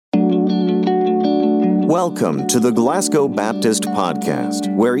Welcome to the Glasgow Baptist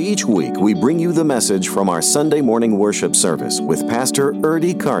Podcast, where each week we bring you the message from our Sunday morning worship service with Pastor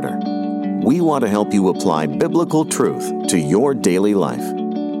Erdy Carter. We want to help you apply biblical truth to your daily life.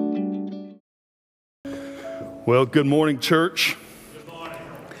 Well, good morning, church. Good morning.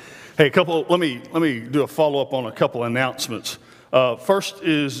 Hey, let me do a follow-up on a couple announcements. First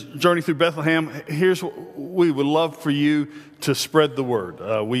is Journey Through Bethlehem. Here's what we would love for you to spread the word.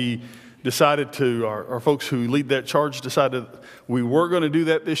 We decided to, our folks who lead that charge decided we were going to do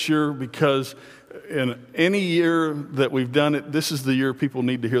that this year because in any year that we've done it, this is the year people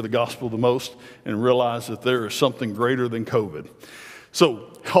need to hear the gospel the most and realize that there is something greater than COVID.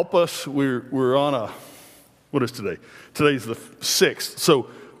 So help us. We're on what is today? Today's the 6th. So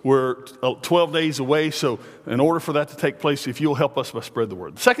we're 12 days away, so in order for that to take place, if you'll help us by spread the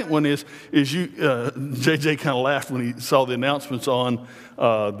word. The second one is you, JJ kind of laughed when he saw the announcements on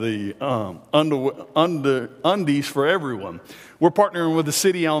the undies for everyone. We're partnering with the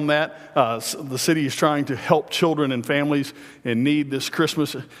city on that. The city is trying to help children and families in need this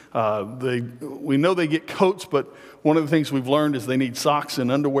Christmas. We know they get coats, but one of the things we've learned is they need socks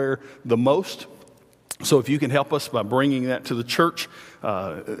and underwear the most. So if you can help us by bringing that to the church,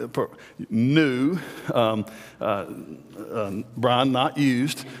 new, Brian, not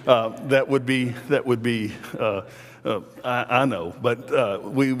used, that would be. I know, but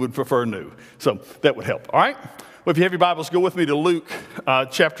we would prefer new. So that would help. All right. Well, if you have your Bibles, go with me to Luke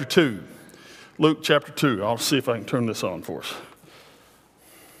chapter 2. Luke chapter 2. I'll see if I can turn this on for us.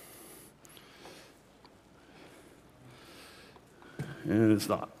 And it's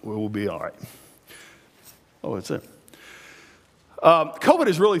not. We'll be all right. Oh, it's it. COVID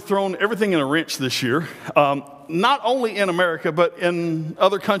has really thrown everything in a wrench this year, not only in America, but in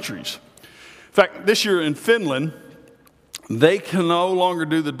other countries. In fact, this year in Finland, they can no longer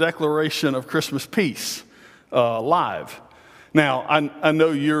do the Declaration of Christmas Peace live. Now, I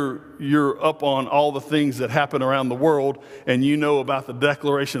know you're up on all the things that happen around the world, and you know about the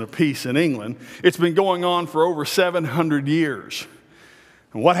Declaration of Peace in England. It's been going on for over 700 years.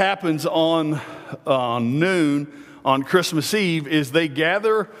 And what happens on noon on Christmas Eve is they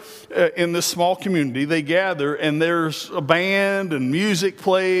gather in this small community. They gather, and there's a band and music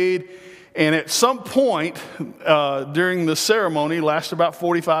played. And at some point during the ceremony, lasts about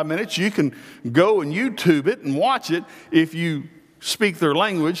 45 minutes, you can go and YouTube it and watch it if you speak their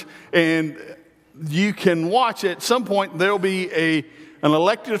language. And you can watch at some point, there'll be an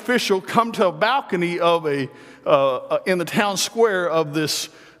elected official come to a balcony of in the town square of this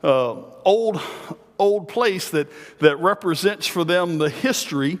old place that represents for them the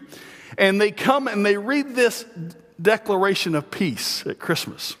history, and they come and they read this Declaration of Peace at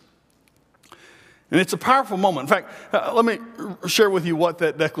Christmas. And it's a powerful moment. In fact, let me share with you what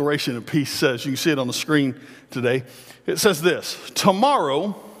that Declaration of Peace says. You can see it on the screen today. It says this: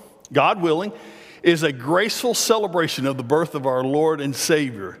 tomorrow, God willing, is a graceful celebration of the birth of our Lord and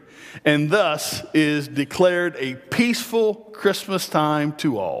Savior, and thus is declared a peaceful Christmas time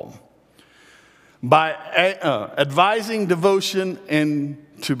to all. By advising devotion and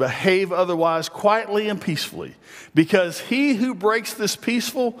to behave otherwise quietly and peacefully, because he who breaks this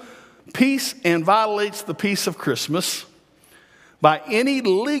peace and violates the peace of Christmas by any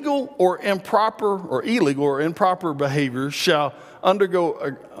illegal or improper behavior shall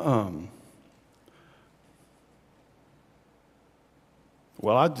undergo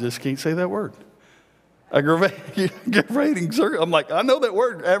well, I just can't say that word. Aggravating I'm like, I know that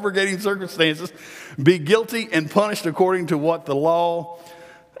word, aggravating circumstances. Be guilty and punished according to what the law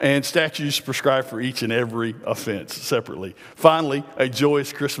and statutes prescribe for each and every offense separately. Finally, a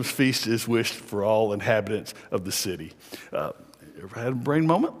joyous Christmas feast is wished for all inhabitants of the city. Ever had a brain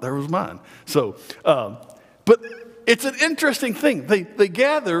moment? There was mine. So, but it's an interesting thing. They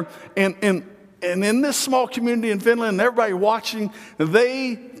gather and in this small community in Finland, and everybody watching,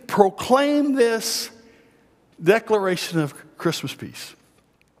 they proclaim this Declaration of Christmas Peace.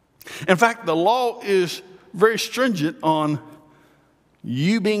 In fact, the law is very stringent on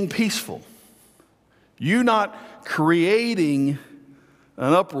you being peaceful. You not creating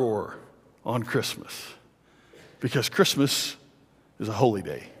an uproar on Christmas. Because Christmas is a holy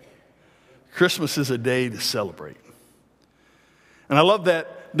day. Christmas is a day to celebrate. And I love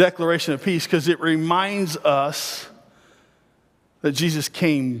that Declaration of Peace because it reminds us that Jesus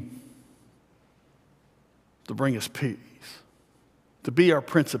came to bring us peace, to be our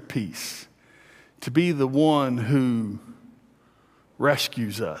Prince of Peace, to be the one who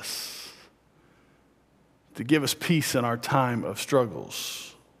rescues us, to give us peace in our time of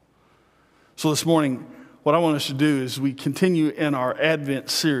struggles. So this morning, what I want us to do is we continue in our Advent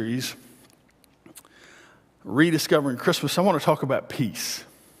series. rediscovering Christmas, I want to talk about peace.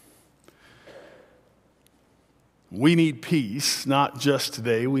 We need peace, not just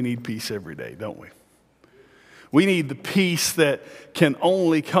today. We need peace every day, don't we? We need the peace that can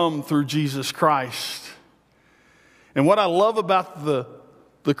only come through Jesus Christ. And what I love about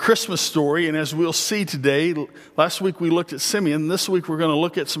the Christmas story, and as we'll see today, last week we looked at Simeon, this week we're going to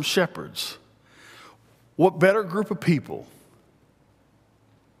look at some shepherds. What better group of people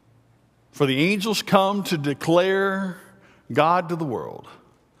for the angels come to declare God to the world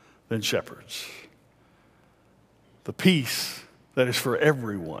than shepherds? The peace that is for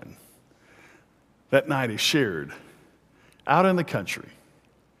everyone that night is shared out in the country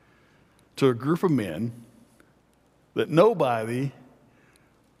to a group of men that nobody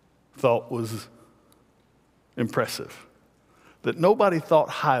thought was impressive, that nobody thought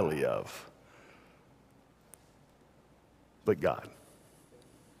highly of, but God.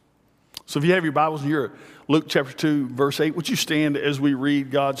 So if you have your Bibles and you're at Luke chapter 2, verse 8, would you stand as we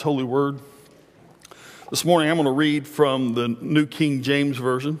read God's holy word? This morning I'm going to read from the New King James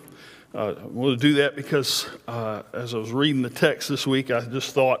Version. I want to do that because as I was reading the text this week, I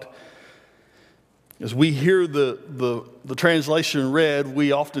just thought, as we hear the translation read,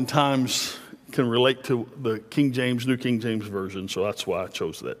 we oftentimes can relate to the New King James Version, so that's why I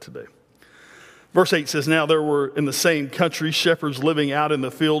chose that today. Verse 8 says, "Now there were in the same country shepherds living out in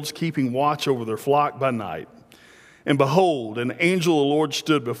the fields, keeping watch over their flock by night. And behold, an angel of the Lord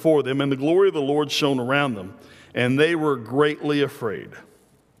stood before them, and the glory of the Lord shone around them, and they were greatly afraid.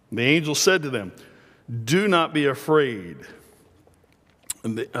 The angel said to them, 'Do not be afraid,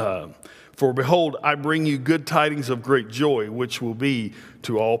 for behold, I bring you good tidings of great joy, which will be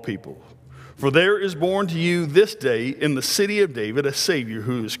to all people. For there is born to you this day in the city of David a Savior,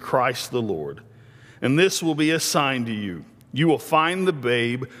 who is Christ the Lord. And this will be a sign to you. You will find the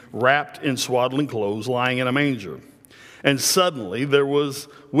babe wrapped in swaddling clothes, lying in a manger.' And suddenly there was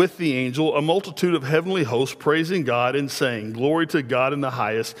with the angel a multitude of heavenly hosts praising God and saying, 'Glory to God in the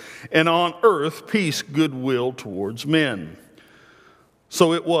highest, and on earth peace, goodwill towards men.'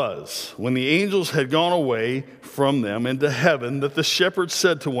 So it was, when the angels had gone away from them into heaven, that the shepherds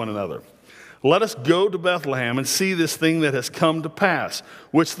said to one another, 'Let us go to Bethlehem and see this thing that has come to pass,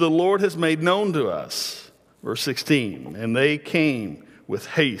 which the Lord has made known to us.' Verse 16, and they came with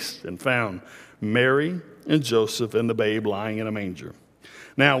haste and found Mary and Joseph and the babe lying in a manger.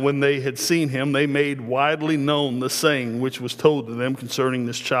 Now when they had seen him, they made widely known the saying which was told to them concerning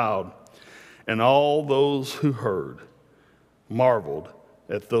this child. And all those who heard marveled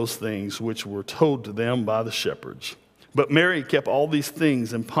at those things which were told to them by the shepherds. But Mary kept all these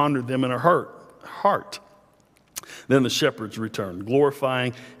things and pondered them in her heart. Then the shepherds returned,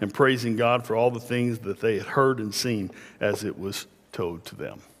 glorifying and praising God for all the things that they had heard and seen as it was told to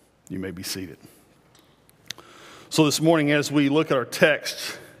them." You may be seated. So this morning, as we look at our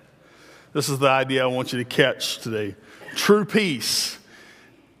text, this is the idea I want you to catch today. True peace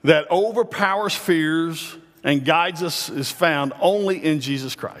that overpowers fears and guides us is found only in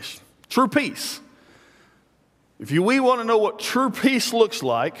Jesus Christ. True peace. If we want to know what true peace looks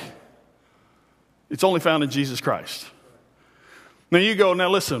like, it's only found in Jesus Christ. Now you go, now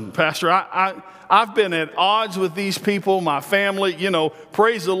listen, Pastor, I've been at odds with these people, my family,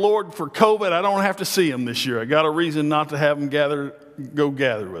 praise the Lord for COVID. I don't have to see them this year. I got a reason not to have them go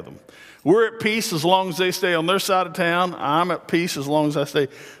gather with them. We're at peace as long as they stay on their side of town. I'm at peace as long as I stay.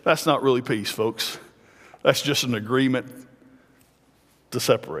 That's not really peace, folks. That's just an agreement to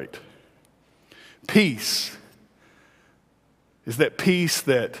separate. Peace is that peace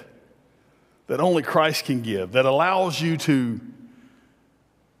that only Christ can give, that allows you to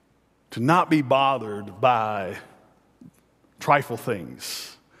not be bothered by trifle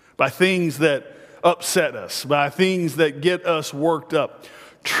things, by things that upset us, by things that get us worked up.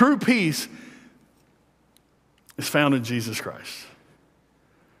 True peace is found in Jesus Christ.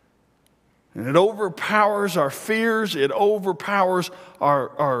 And it overpowers our fears, it overpowers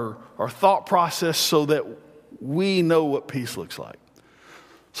our thought process so that we know what peace looks like.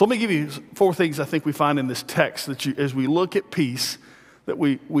 So let me give you 4 things I think we find in this text that as we look at peace, that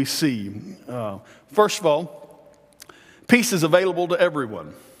we see. First of all, peace is available to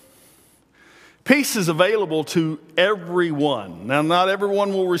everyone. Peace is available to everyone. Now, not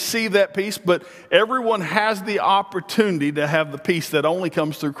everyone will receive that peace, but everyone has the opportunity to have the peace that only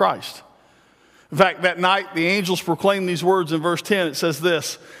comes through Christ. In fact, that night, the angels proclaimed these words in verse 10. It says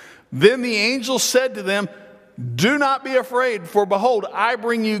this, "Then the angel said to them, 'Do not be afraid, for behold, I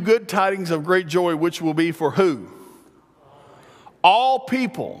bring you good tidings of great joy, which will be for who? All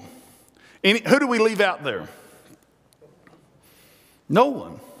people.'" Who do we leave out there? No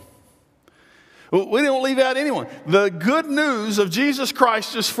one. We don't leave out anyone. The good news of Jesus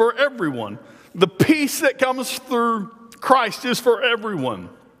Christ is for everyone. The peace that comes through Christ is for everyone.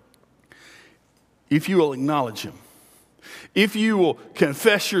 If you will acknowledge him, if you will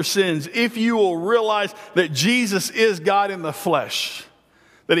confess your sins, if you will realize that Jesus is God in the flesh,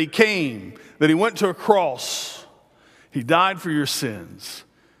 that he came, that he went to a cross, he died for your sins,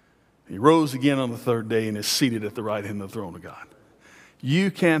 he rose again on the third day and is seated at the right hand of the throne of God,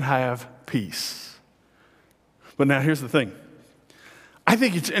 you can have peace. But now here's the thing. I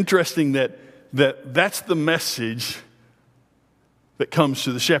think it's interesting that's the message that comes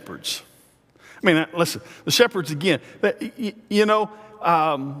to the shepherds. I mean, listen, the shepherds again, the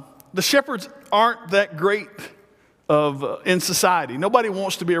shepherds aren't that great in society. Nobody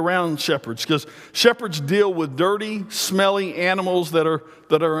wants to be around shepherds because shepherds deal with dirty, smelly animals that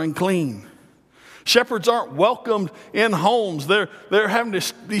are unclean. Shepherds aren't welcomed in homes. They're having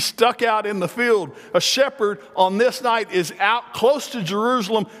to be stuck out in the field. A shepherd on this night is out close to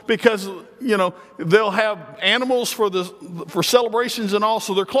Jerusalem because, they'll have animals for celebrations and all.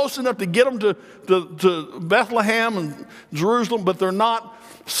 So they're close enough to get them to Bethlehem and Jerusalem, but they're not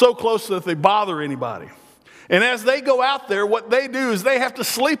so close that they bother anybody. And as they go out there, what they do is they have to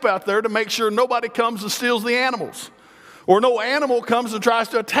sleep out there to make sure nobody comes and steals the animals, or no animal comes and tries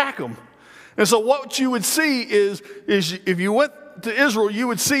to attack them. And so what you would see is if you went to Israel, you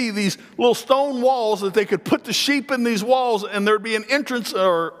would see these little stone walls that they could put the sheep in these walls, and there'd be an entrance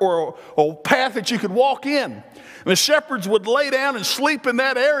or a path that you could walk in. And the shepherds would lay down and sleep in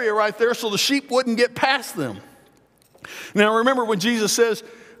that area right there so the sheep wouldn't get past them. Now remember when Jesus says,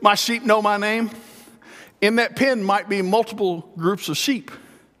 "My sheep know my name," in that pen might be multiple groups of sheep.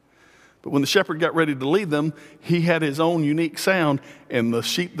 But when the shepherd got ready to lead them, he had his own unique sound, and the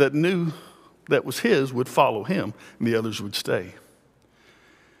sheep that knew that was his would follow him, and the others would stay.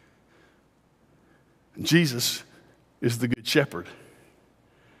 Jesus is the good shepherd.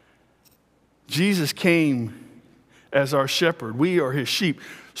 Jesus came as our shepherd. We are his sheep.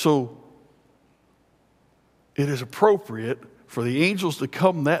 So it is appropriate for the angels to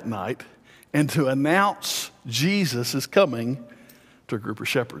come that night and to announce Jesus is coming to a group of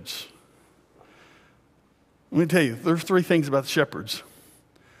shepherds. Let me tell you, there's three things about the shepherds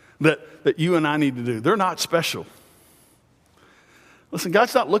that you and I need to do. They're not special. Listen,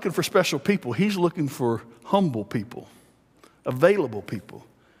 God's not looking for special people. He's looking for humble people, available people,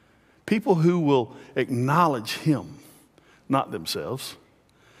 people who will acknowledge him, not themselves.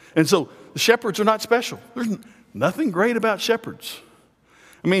 And so the shepherds are not special. There's nothing great about shepherds.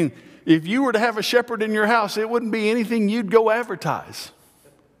 I mean, if you were to have a shepherd in your house, it wouldn't be anything you'd go advertise.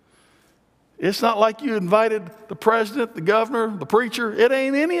 It's not like you invited the president, the governor, the preacher. It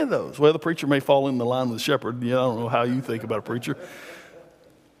ain't any of those. Well, the preacher may fall in the line with the shepherd. I don't know how you think about a preacher.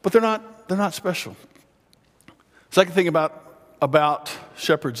 But they're not special. Second thing about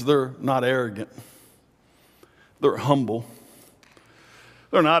shepherds, they're not arrogant. They're humble.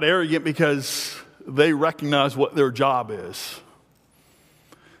 They're not arrogant because they recognize what their job is.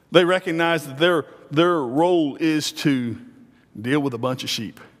 They recognize that their role is to deal with a bunch of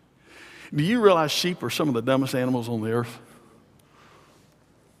sheep. Do you realize sheep are some of the dumbest animals on the earth?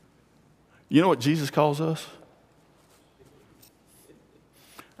 You know what Jesus calls us?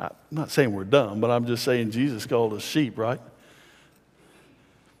 I'm not saying we're dumb, but I'm just saying Jesus called us sheep, right?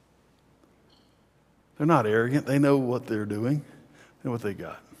 They're not arrogant. They know what they're doing and what they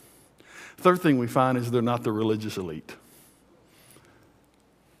got. Third thing we find is they're not the religious elite.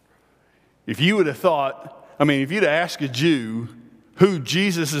 If you would have thought, if you'd asked a Jew who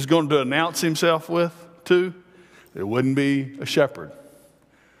Jesus is going to announce himself to, it wouldn't be a shepherd,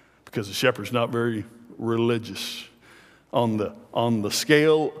 because the shepherd's not very religious on the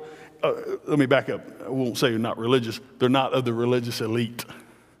scale. Let me back up. I won't say they're not religious. They're not of the religious elite.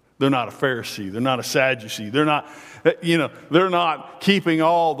 They're not a Pharisee. They're not a Sadducee. They're not keeping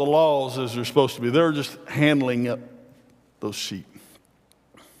all the laws as they're supposed to be. They're just handling up those sheep.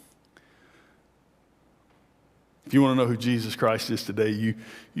 If you want to know who Jesus Christ is today,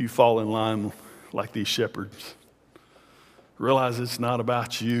 you fall in line like these shepherds. Realize it's not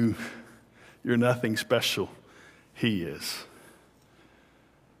about you. You're nothing special. He is.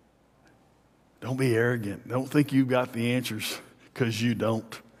 Don't be arrogant. Don't think you've got the answers, because you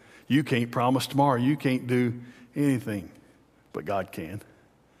don't. You can't promise tomorrow. You can't do anything, but God can.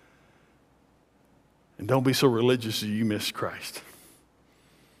 And don't be so religious that you miss Christ.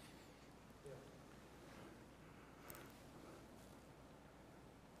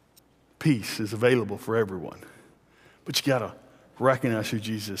 Peace is available for everyone, but you got to recognize who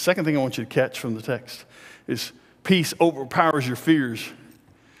Jesus is. Second thing I want you to catch from the text is peace overpowers your fears.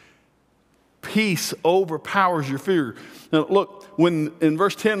 peace overpowers your fear. Now look, when in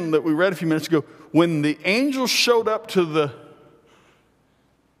verse 10 that we read a few minutes ago, when the angels showed up to the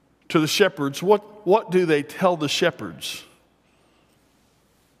shepherds, what do they tell the shepherds?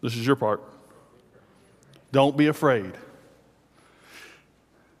 This is your part. Don't be afraid.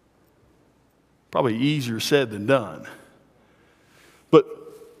 Probably easier said than done.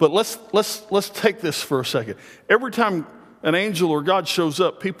 But let's take this for a second. Every time an angel or God shows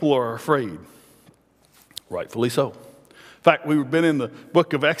up, people are afraid. Rightfully so. In fact, we've been in the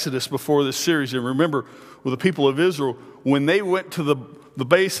book of Exodus before this series, and remember with the people of Israel, when they went to the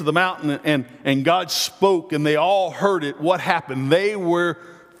base of the mountain and God spoke and they all heard it, what happened? They were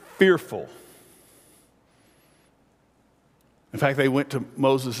fearful. In fact, they went to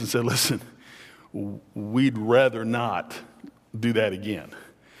Moses and said, listen, we'd rather not do that again.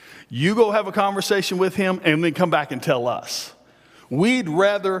 You go have a conversation with him and then come back and tell us. We'd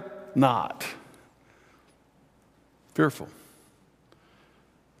rather not. Fearful.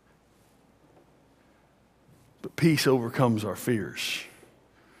 But peace overcomes our fears.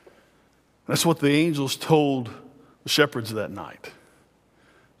 That's what the angels told the shepherds that night.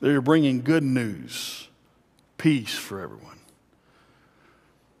 They're bringing good news, peace for everyone.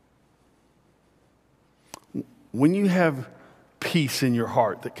 When you have peace in your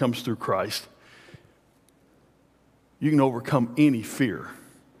heart that comes through Christ, you can overcome any fear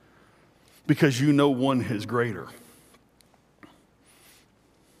because you know one is greater.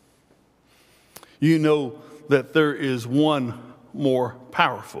 You know that there is one more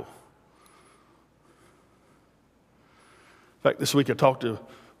powerful. In fact, this week I talked to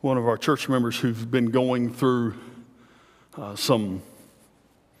one of our church members who's been going through some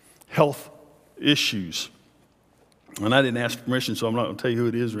health issues. And I didn't ask permission, so I'm not going to tell you who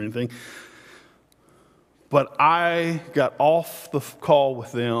it is or anything. But I got off the call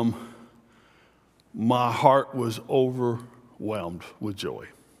with them. My heart was overwhelmed with joy.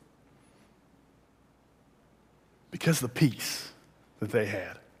 Because of the peace that they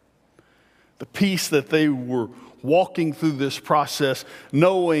had. The peace that they were walking through this process,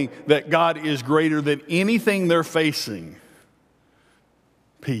 knowing that God is greater than anything they're facing.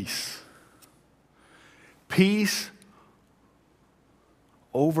 Peace. Peace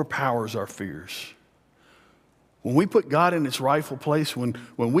overpowers our fears. When we put God in its rightful place, when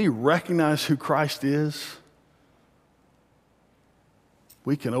we recognize who Christ is,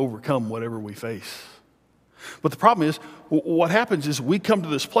 we can overcome whatever we face. But the problem is, what happens is we come to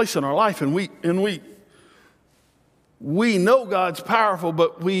this place in our life and we know God's powerful,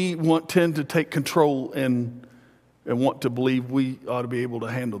 but we tend to take control and want to believe we ought to be able to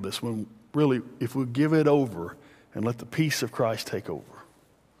handle this, when really, if we give it over and let the peace of Christ take over.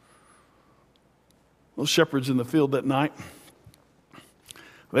 Those shepherds in the field that night,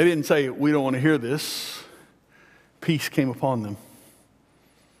 they didn't say, we don't want to hear this. Peace came upon them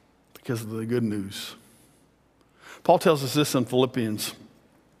because of the good news. Paul tells us this in Philippians.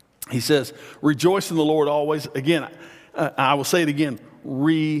 He says, rejoice in the Lord always. Again, I will say it again,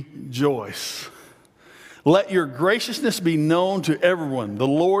 rejoice. Let your graciousness be known to everyone. The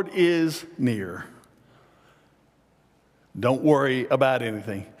Lord is near. Don't worry about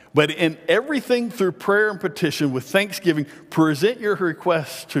anything. But in everything through prayer and petition with thanksgiving, present your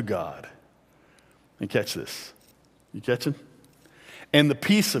requests to God. And catch this. You catching? And the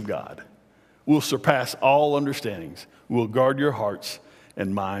peace of God will surpass all understandings, will guard your hearts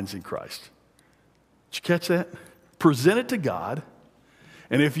and minds in Christ. Did you catch that? Present it to God.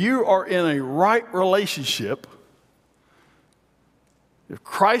 And if you are in a right relationship, if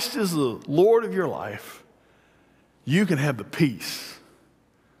Christ is the Lord of your life, you can have the peace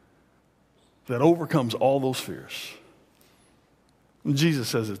that overcomes all those fears. And Jesus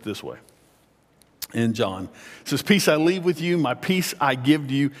says it this way in John. It says, peace I leave with you, my peace I give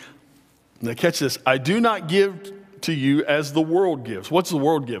to you. Now catch this. I do not give to you as the world gives. What's the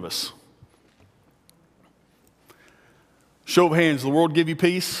world give us? Show of hands, the world give you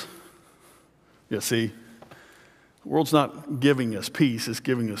peace? Yeah, see, the world's not giving us peace, it's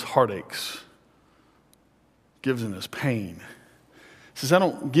giving us heartaches, giving us pain. It says, I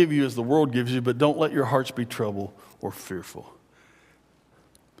don't give you as the world gives you, but don't let your hearts be troubled or fearful.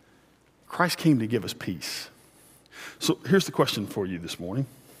 Christ came to give us peace. So here's the question for you this morning.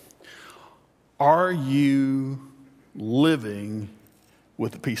 Are you living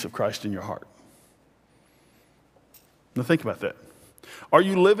with the peace of Christ in your heart? Now think about that. Are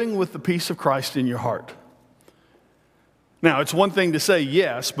you living with the peace of Christ in your heart? Now, it's one thing to say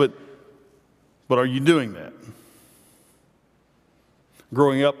yes, but are you doing that?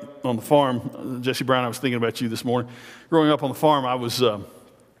 Growing up on the farm, Jesse Brown, I was thinking about you this morning. Growing up on the farm, I was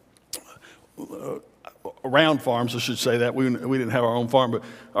around farms, I should say that. We didn't have our own farm, but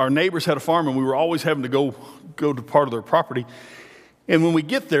our neighbors had a farm, and we were always having to go to part of their property. And when we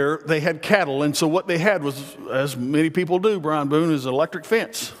get there, they had cattle. And so what they had was, as many people do, Brian Boone, is an electric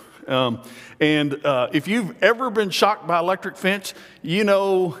fence. If you've ever been shocked by electric fence, you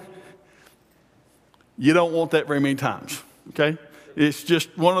know you don't want that very many times, okay? It's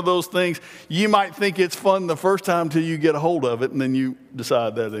just one of those things. You might think it's fun the first time till you get a hold of it, and then you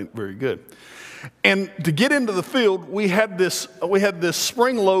decide that ain't very good. And to get into the field, we had this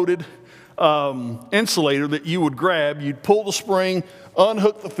spring-loaded insulator that you would grab. You'd pull the spring,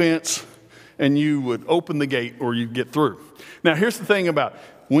 unhook the fence, and you would open the gate or you'd get through. Now, here's the thing about it.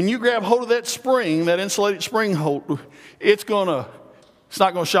 When you grab hold of that spring, that insulated spring hold, it's not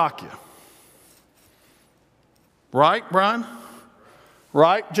going to shock you. Right, Brian?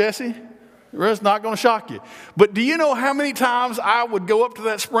 Right, Jesse? It's not going to shock you. But do you know how many times I would go up to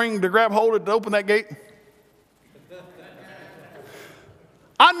that spring to grab hold of it to open that gate?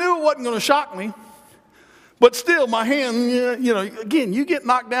 I knew it wasn't going to shock me. But still, my hand, again, you get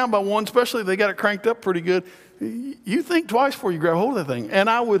knocked down by one, especially if they got it cranked up pretty good. You think twice before you grab hold of that thing. And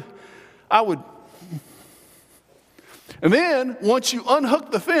I would. And then, once you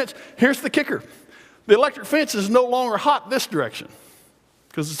unhook the fence, here's the kicker. The electric fence is no longer hot this direction.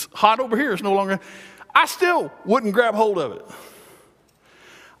 Because it's hot over here, it's no longer. I still wouldn't grab hold of it.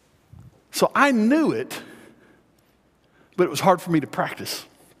 So I knew it, but it was hard for me to practice.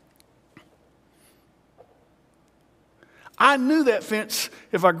 I knew that fence,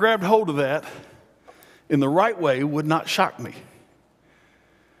 if I grabbed hold of that in the right way, would not shock me.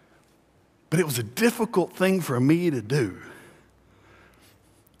 But it was a difficult thing for me to do.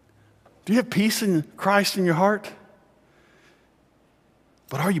 Do you have peace in Christ in your heart?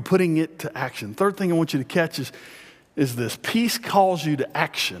 But are you putting it to action? Third thing I want you to catch is this. Peace calls you to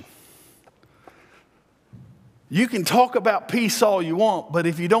action. You can talk about peace all you want, but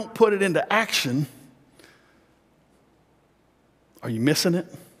if you don't put it into action, are you missing it?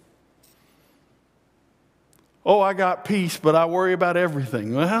 Oh, I got peace, but I worry about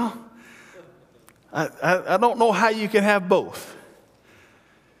everything. Well, I don't know how you can have both.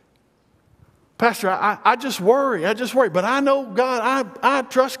 Pastor, I just worry. But I know God, I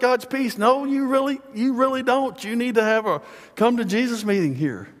trust God's peace. No, you really don't. You need to have a come to Jesus meeting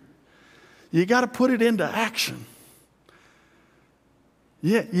here. You got to put it into action.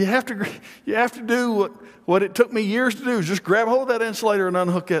 Yeah, you have to do what it took me years to do, is just grab hold of that insulator and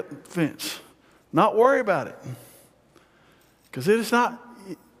unhook that fence. Not worry about it. Because it's not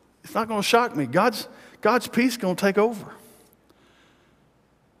going to shock me. God's peace is going to take over.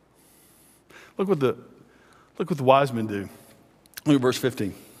 Look what the wise men do. Look at verse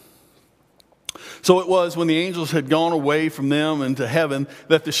 15. So it was when the angels had gone away from them into heaven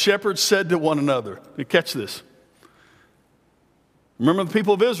that the shepherds said to one another, catch this. Remember the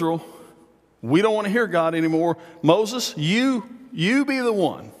people of Israel, we don't want to hear God anymore. Moses, you be the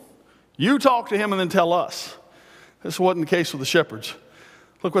one. You talk to him and then tell us. This wasn't the case with the shepherds.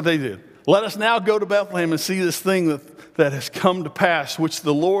 Look what they did. Let us now go to Bethlehem and see this thing that has come to pass, which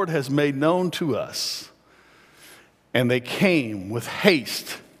the Lord has made known to us. And they came with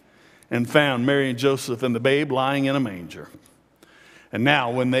haste and found Mary and Joseph and the babe lying in a manger. And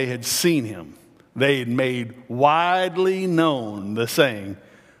now when they had seen him, they had made widely known the saying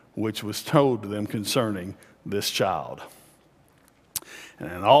which was told to them concerning this child.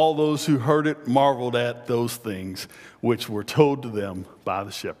 And all those who heard it marveled at those things which were told to them by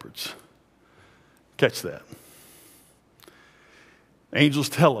the shepherds. Catch that. Angels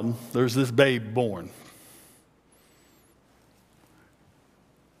tell them there's this babe born.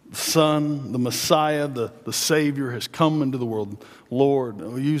 The Son, the Messiah, the Savior has come into the world. Lord,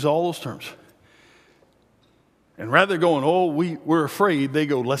 we use all those terms. And rather than going, we're afraid, they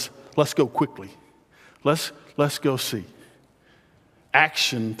go, let's go quickly. Let's go see.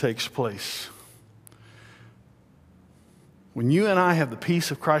 Action takes place. When you and I have the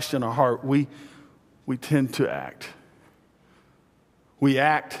peace of Christ in our heart, we tend to act. We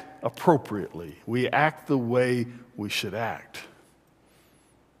act appropriately. We act the way we should act.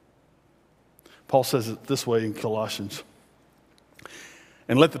 Paul says it this way in Colossians.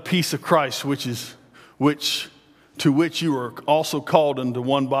 And let the peace of Christ, to which you are also called into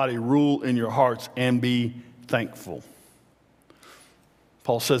one body, rule in your hearts and be thankful.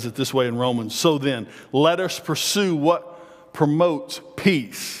 Paul says it this way in Romans. So then, let us pursue what promotes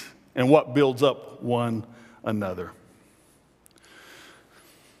peace and what builds up one another.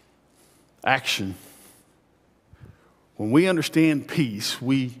 Action. When we understand peace,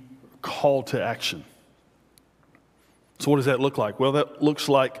 we call to action. So what does that look like? Well, that looks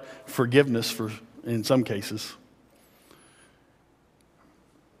like forgiveness in some cases.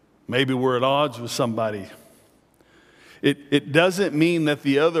 Maybe we're at odds with somebody. It doesn't mean that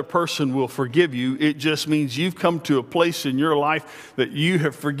the other person will forgive you. It just means you've come to a place in your life that you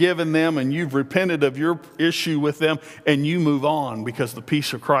have forgiven them and you've repented of your issue with them and you move on because the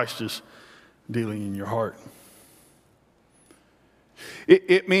peace of Christ is dealing in your heart.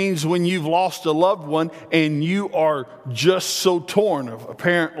 It means when you've lost a loved one and you are just so torn. If a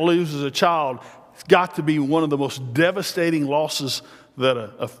parent loses a child, it's got to be one of the most devastating losses that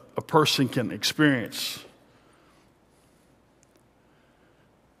a person can experience.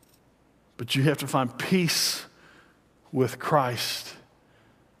 But you have to find peace with Christ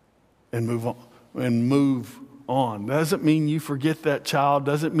and move on. Doesn't mean you forget that child.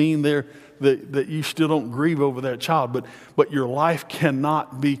 Doesn't mean that you still don't grieve over that child. But your life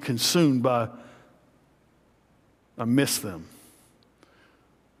cannot be consumed by, I miss them.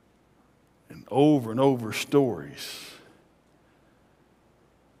 And over stories.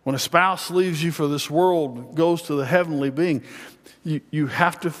 When a spouse leaves you for this world, goes to the heavenly being, you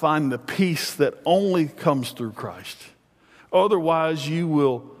have to find the peace that only comes through Christ. Otherwise,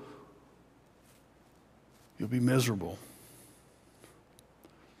 you'll be miserable.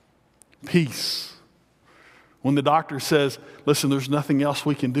 Peace. When the doctor says, listen, there's nothing else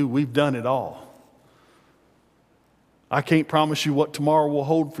we can do, we've done it all. I can't promise you what tomorrow will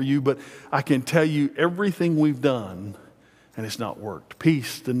hold for you, but I can tell you everything we've done and it's not worked.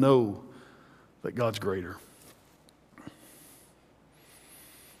 Peace to know that God's greater.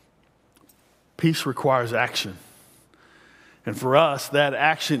 Peace requires action. And for us, that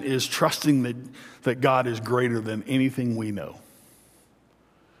action is trusting that God is greater than anything we know.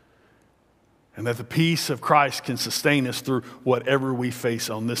 And that the peace of Christ can sustain us through whatever we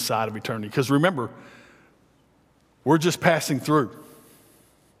face on this side of eternity. Because remember, we're just passing through.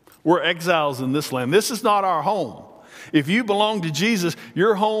 We're exiles in this land. This is not our home. If you belong to Jesus,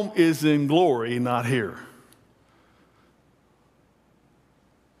 your home is in glory, not here.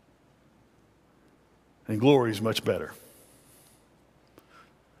 And glory is much better.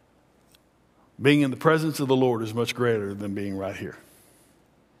 Being in the presence of the Lord is much greater than being right here.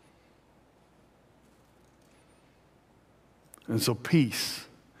 And so peace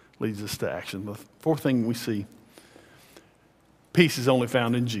leads us to action. The fourth thing we see, peace is only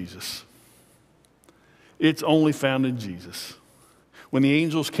found in Jesus. It's only found in Jesus. When the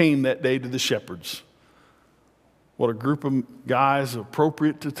angels came that day to the shepherds, what a group of guys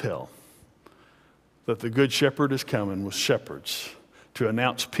appropriate to tell that the good shepherd is coming with shepherds to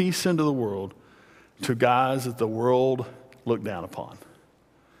announce peace into the world to guys that the world looked down upon.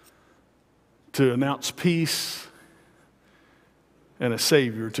 To announce peace and a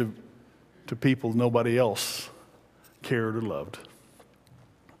Savior to people nobody else cared or loved.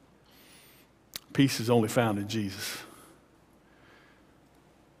 Peace is only found in Jesus.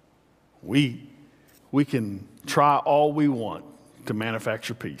 We can try all we want to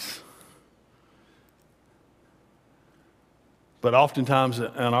manufacture peace. But oftentimes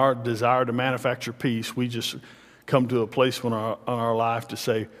in our desire to manufacture peace, we just come to a place in our life to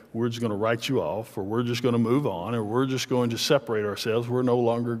say, we're just going to write you off, or we're just going to move on, or we're just going to separate ourselves. We're no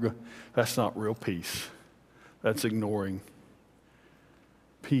longer that's not real peace. That's ignoring.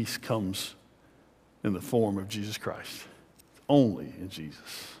 Peace comes in the form of Jesus Christ. Only in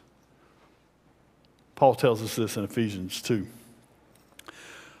Jesus. Paul tells us this in Ephesians 2.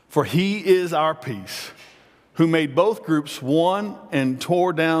 For he is our peace, who made both groups one and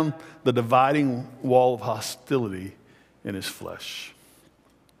tore down the dividing wall of hostility in his flesh.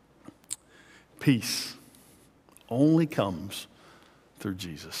 Peace only comes through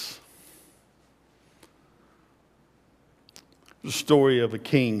Jesus. There's a story of a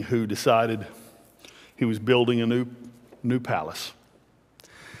king who decided he was building a new palace.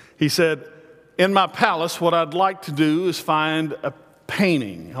 He said, in my palace, what I'd like to do is find a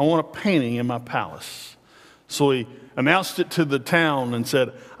painting. I want a painting in my palace. So he announced it to the town and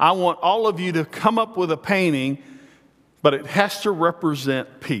said, I want all of you to come up with a painting, but it has to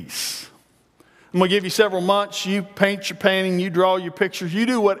represent peace. I'm going to give you several months. You paint your painting, you draw your pictures, you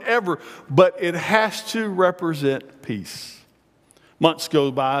do whatever, but it has to represent peace. Months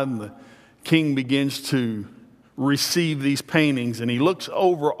go by and the king begins to receive these paintings, and he looks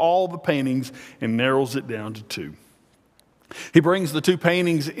over all the paintings and narrows it down to two. He brings the two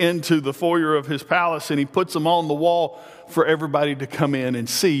paintings into the foyer of his palace and he puts them on the wall for everybody to come in and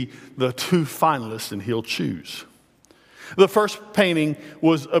see the two finalists, and he'll choose. The first painting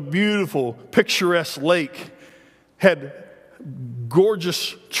was a beautiful, picturesque lake, had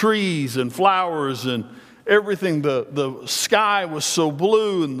gorgeous trees and flowers, and everything. The sky was so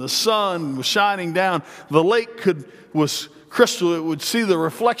blue and the sun was shining down. The lake was crystal. It would see the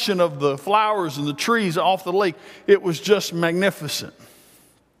reflection of the flowers and the trees off the lake. It was just magnificent.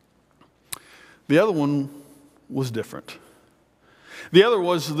 The other one was different. The other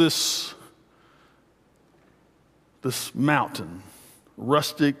was this mountain,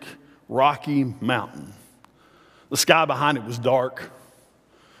 rustic, rocky mountain. The sky behind it was dark,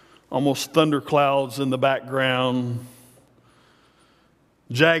 almost thunderclouds in the background,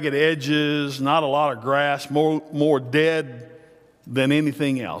 jagged edges, not a lot of grass, more dead than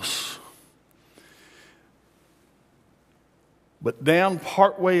anything else. But down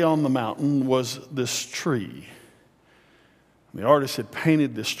partway on the mountain was this tree. The artist had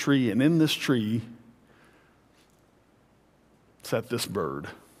painted this tree, and in this tree sat this bird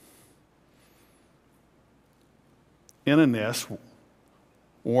in a nest,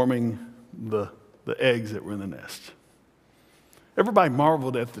 warming the eggs that were in the nest. Everybody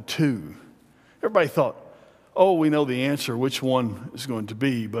marveled at the two. Everybody thought, oh, we know the answer, which one is going to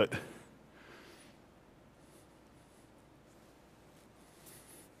be, but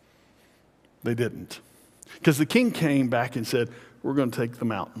they didn't. Because the king came back and said, we're going to take the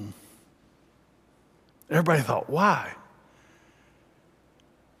mountain. Everybody thought, why?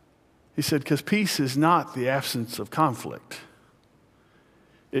 He said, because peace is not the absence of conflict.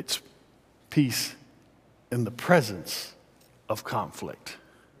 It's peace in the presence of conflict.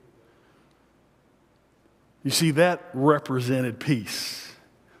 You see, that represented peace.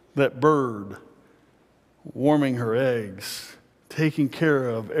 That bird warming her eggs, taking care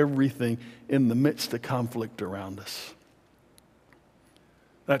of everything in the midst of conflict around us.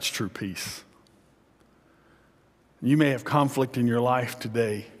 That's true peace. You may have conflict in your life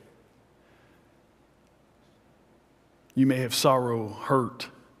today. You may have sorrow, hurt.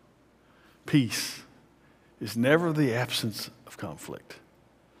 Peace is never the absence of conflict.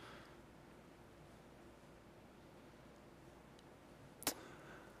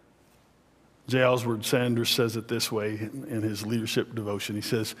 J. Oswald Sanders says it this way in his leadership devotion. He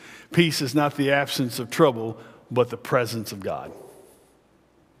says, peace is not the absence of trouble, but the presence of God.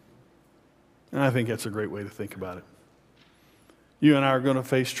 And I think that's a great way to think about it. You and I are going to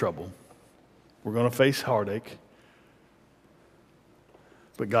face trouble. We're going to face heartache.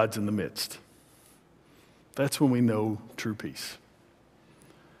 But God's in the midst. That's when we know true peace.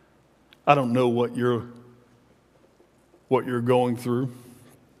 I don't know what you're going through.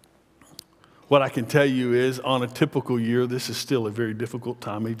 What I can tell you is, on a typical year, this is still a very difficult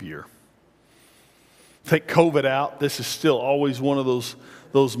time of year. Take COVID out, this is still always one of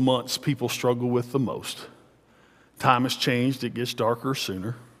those months people struggle with the most. Time has changed, it gets darker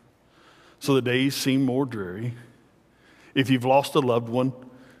sooner. So the days seem more dreary. If you've lost a loved one,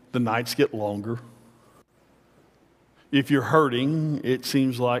 the nights get longer. If you're hurting, it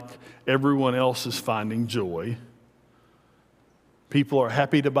seems like everyone else is finding joy. People are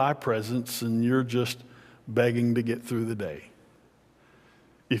happy to buy presents, and you're just begging to get through the day.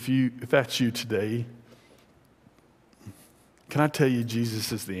 If that's you today, can I tell you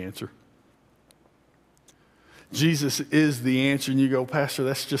Jesus is the answer? Jesus is the answer, and you go, Pastor,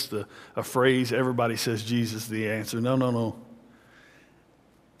 that's just a phrase. Everybody says Jesus is the answer. No.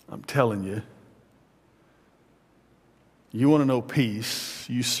 I'm telling you, you want to know peace,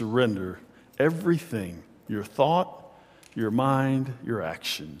 you surrender everything, your thought, your mind, your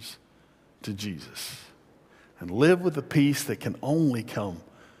actions, to Jesus. And live with the peace that can only come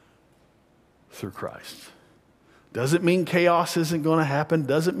through Christ. Doesn't mean chaos isn't going to happen.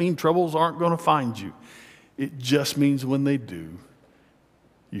 Doesn't mean troubles aren't going to find you. It just means when they do,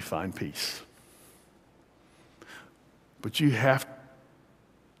 you find peace. But you have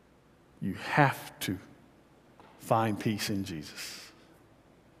to find peace in Jesus.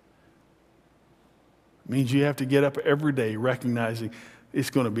 It means you have to get up every day recognizing it's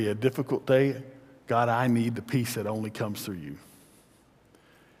going to be a difficult day. God, I need the peace that only comes through you.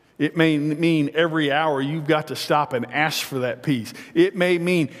 It may mean every hour you've got to stop and ask for that peace. It may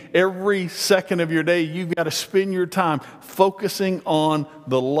mean every second of your day you've got to spend your time focusing on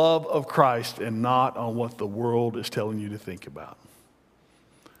the love of Christ and not on what the world is telling you to think about.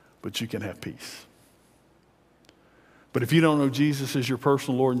 But you can have peace. But if you don't know Jesus as your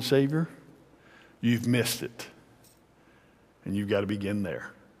personal Lord and Savior, you've missed it. And you've got to begin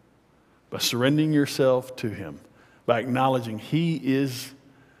there. By surrendering yourself to Him. By acknowledging He is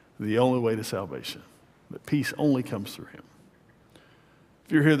the only way to salvation. That peace only comes through Him.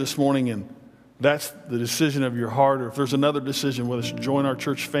 If you're here this morning and that's the decision of your heart, or if there's another decision, whether it's join our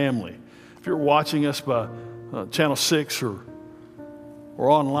church family, if you're watching us by Channel 6 or or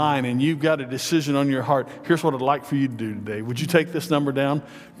online and you've got a decision on your heart, here's what I'd like for you to do today. Would you take this number down?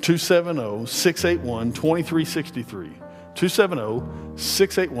 270-681-2363.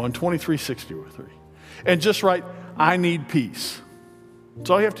 270-681-2363. And just write, I need peace.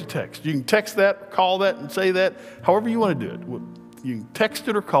 That's all you have to text. You can text that, call that, and say that, however you want to do it. You can text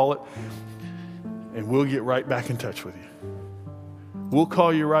it or call it, and we'll get right back in touch with you. We'll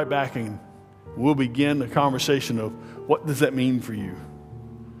call you right back, and we'll begin the conversation of what does that mean for you?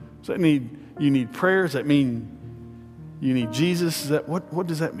 Does that mean you need prayer? Does that mean you need Jesus? What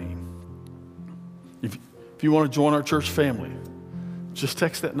does that mean? If you want to join our church family, just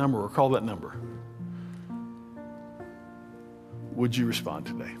text that number or call that number. Would you respond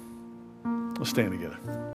today? Let's stand together.